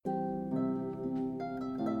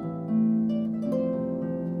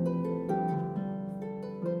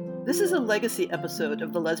This is a legacy episode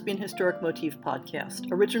of the Lesbian Historic Motif podcast,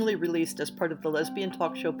 originally released as part of the Lesbian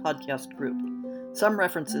Talk Show podcast group. Some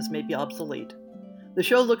references may be obsolete. The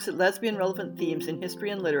show looks at lesbian-relevant themes in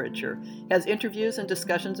history and literature, has interviews and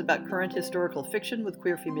discussions about current historical fiction with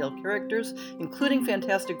queer female characters, including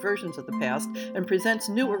fantastic versions of the past, and presents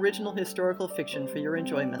new original historical fiction for your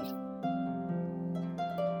enjoyment.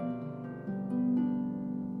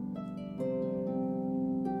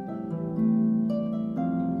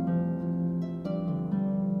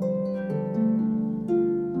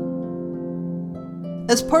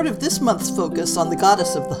 As part of this month's focus on the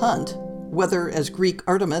goddess of the hunt, whether as Greek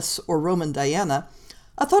Artemis or Roman Diana,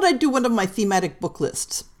 I thought I'd do one of my thematic book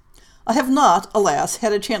lists. I have not, alas,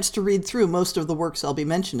 had a chance to read through most of the works I'll be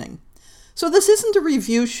mentioning. So this isn't a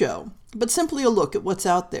review show, but simply a look at what's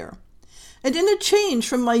out there. And in a change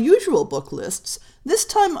from my usual book lists, this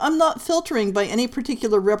time I'm not filtering by any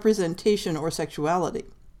particular representation or sexuality.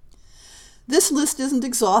 This list isn't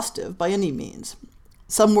exhaustive by any means.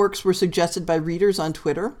 Some works were suggested by readers on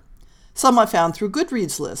Twitter, some I found through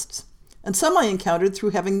Goodreads lists, and some I encountered through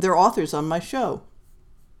having their authors on my show.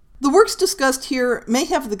 The works discussed here may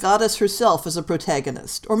have the goddess herself as a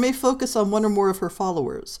protagonist, or may focus on one or more of her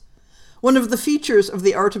followers. One of the features of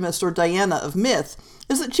the Artemis or Diana of myth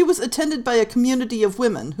is that she was attended by a community of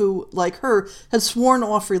women who, like her, had sworn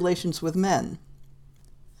off relations with men.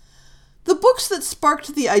 The books that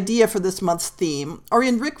sparked the idea for this month's theme are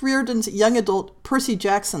in Rick Riordan's young adult Percy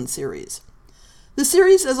Jackson series. The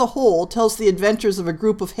series as a whole tells the adventures of a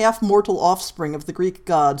group of half-mortal offspring of the Greek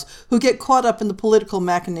gods who get caught up in the political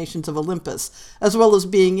machinations of Olympus, as well as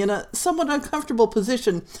being in a somewhat uncomfortable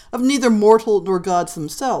position of neither mortal nor gods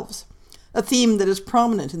themselves, a theme that is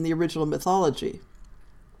prominent in the original mythology.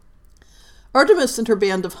 Artemis and her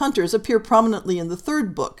band of hunters appear prominently in the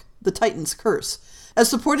third book, The Titan's Curse, as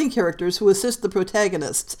supporting characters who assist the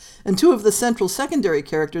protagonists, and two of the central secondary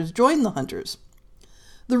characters join the hunters.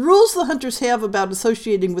 The rules the hunters have about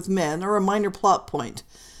associating with men are a minor plot point.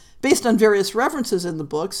 Based on various references in the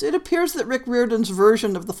books, it appears that Rick Riordan's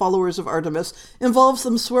version of the followers of Artemis involves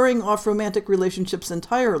them swearing off romantic relationships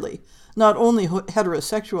entirely, not only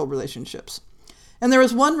heterosexual relationships. And there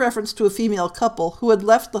is one reference to a female couple who had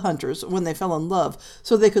left the hunters when they fell in love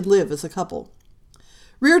so they could live as a couple.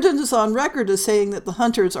 Riordan is on record as saying that the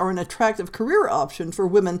hunters are an attractive career option for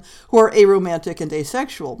women who are aromantic and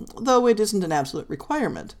asexual, though it isn't an absolute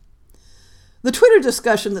requirement. The Twitter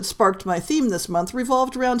discussion that sparked my theme this month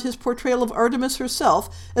revolved around his portrayal of Artemis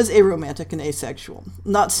herself as aromantic and asexual,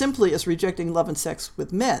 not simply as rejecting love and sex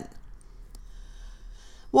with men.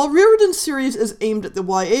 While Riordan's series is aimed at the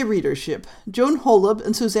YA readership, Joan Holub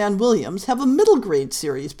and Suzanne Williams have a middle-grade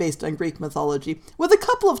series based on Greek mythology, with a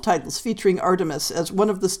couple of titles featuring Artemis as one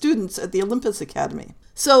of the students at the Olympus Academy.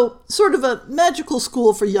 So, sort of a magical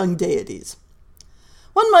school for young deities.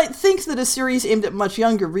 One might think that a series aimed at much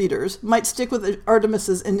younger readers might stick with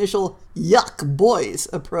Artemis's initial "yuck, boys"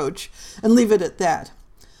 approach and leave it at that.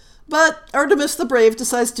 But Artemis the Brave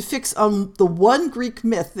decides to fix on the one Greek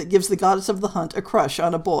myth that gives the goddess of the hunt a crush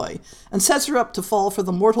on a boy, and sets her up to fall for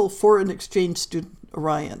the mortal foreign exchange student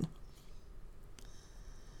Orion.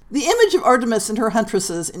 The image of Artemis and her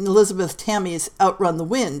huntresses in Elizabeth Tammy's Outrun the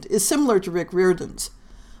Wind is similar to Rick Riordan's.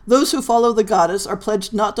 Those who follow the goddess are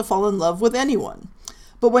pledged not to fall in love with anyone.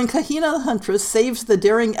 But when Kahina the huntress saves the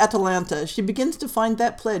daring Atalanta, she begins to find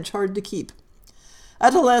that pledge hard to keep.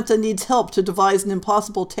 Atalanta needs help to devise an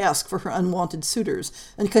impossible task for her unwanted suitors,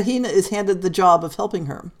 and Kahina is handed the job of helping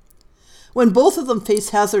her. When both of them face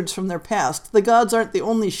hazards from their past, the gods aren't the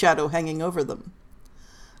only shadow hanging over them.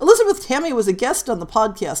 Elizabeth Tammy was a guest on the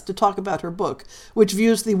podcast to talk about her book, which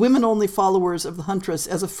views the women-only followers of the huntress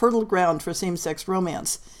as a fertile ground for same-sex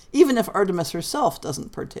romance, even if Artemis herself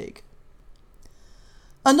doesn't partake.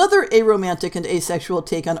 Another aromantic and asexual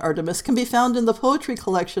take on Artemis can be found in the poetry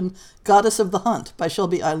collection Goddess of the Hunt by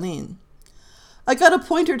Shelby Eileen. I got a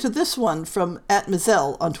pointer to this one from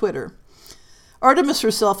 @Mizelle on Twitter. Artemis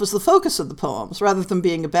herself is the focus of the poems, rather than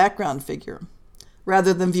being a background figure.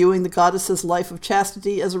 Rather than viewing the goddess's life of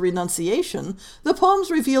chastity as a renunciation, the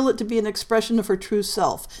poems reveal it to be an expression of her true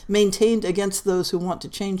self, maintained against those who want to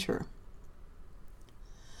change her.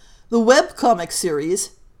 The webcomic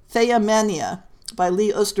series Theamania by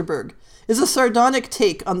Lee Osterberg is a sardonic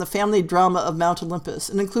take on the family drama of Mount Olympus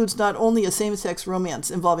and includes not only a same-sex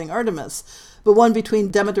romance involving Artemis, but one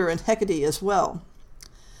between Demeter and Hecate as well.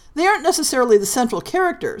 They aren't necessarily the central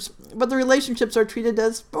characters, but the relationships are treated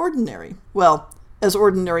as ordinary. Well, as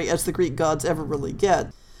ordinary as the Greek gods ever really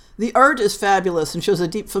get. The art is fabulous and shows a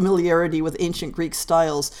deep familiarity with ancient Greek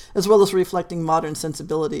styles, as well as reflecting modern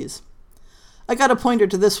sensibilities. I got a pointer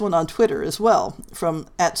to this one on Twitter as well, from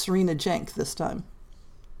 @SerenaJenk this time.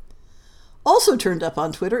 Also turned up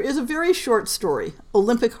on Twitter is a very short story,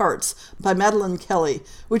 Olympic Hearts, by Madeline Kelly,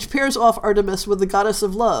 which pairs off Artemis with the goddess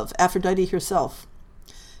of love, Aphrodite herself.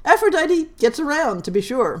 Aphrodite gets around, to be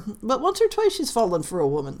sure, but once or twice she's fallen for a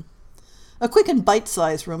woman. A quick and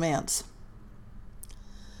bite-sized romance.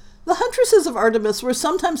 The huntresses of Artemis were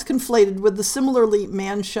sometimes conflated with the similarly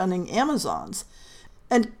man-shunning Amazons,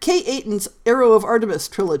 and Kay Ayton's Arrow of Artemis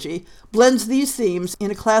trilogy blends these themes in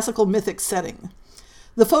a classical mythic setting.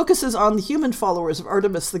 The focus is on the human followers of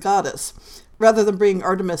Artemis the goddess, rather than bringing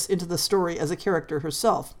Artemis into the story as a character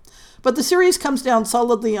herself. But the series comes down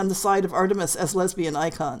solidly on the side of Artemis as lesbian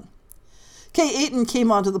icon. Kay Ayton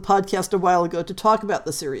came onto the podcast a while ago to talk about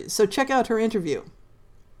the series, so check out her interview.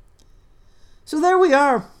 So there we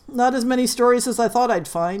are. Not as many stories as I thought I'd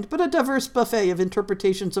find, but a diverse buffet of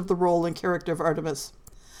interpretations of the role and character of Artemis.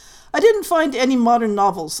 I didn't find any modern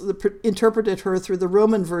novels that interpreted her through the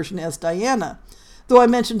Roman version as Diana, though I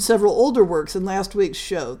mentioned several older works in last week's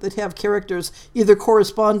show that have characters either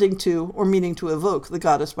corresponding to or meaning to evoke the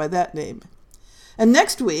goddess by that name. And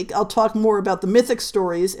next week, I'll talk more about the mythic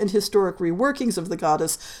stories and historic reworkings of the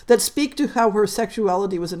goddess that speak to how her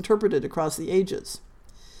sexuality was interpreted across the ages.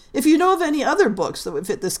 If you know of any other books that would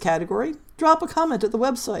fit this category, drop a comment at the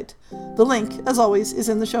website. The link, as always, is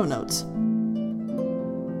in the show notes.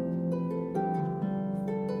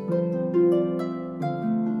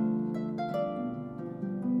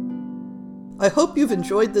 I hope you've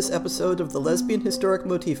enjoyed this episode of the Lesbian Historic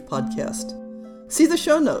Motif podcast. See the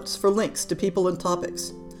show notes for links to people and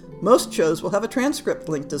topics. Most shows will have a transcript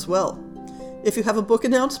linked as well. If you have a book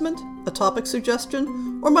announcement, a topic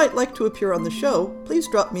suggestion, or might like to appear on the show, please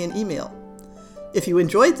drop me an email. If you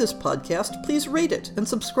enjoyed this podcast, please rate it and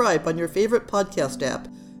subscribe on your favorite podcast app,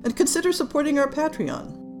 and consider supporting our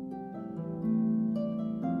Patreon.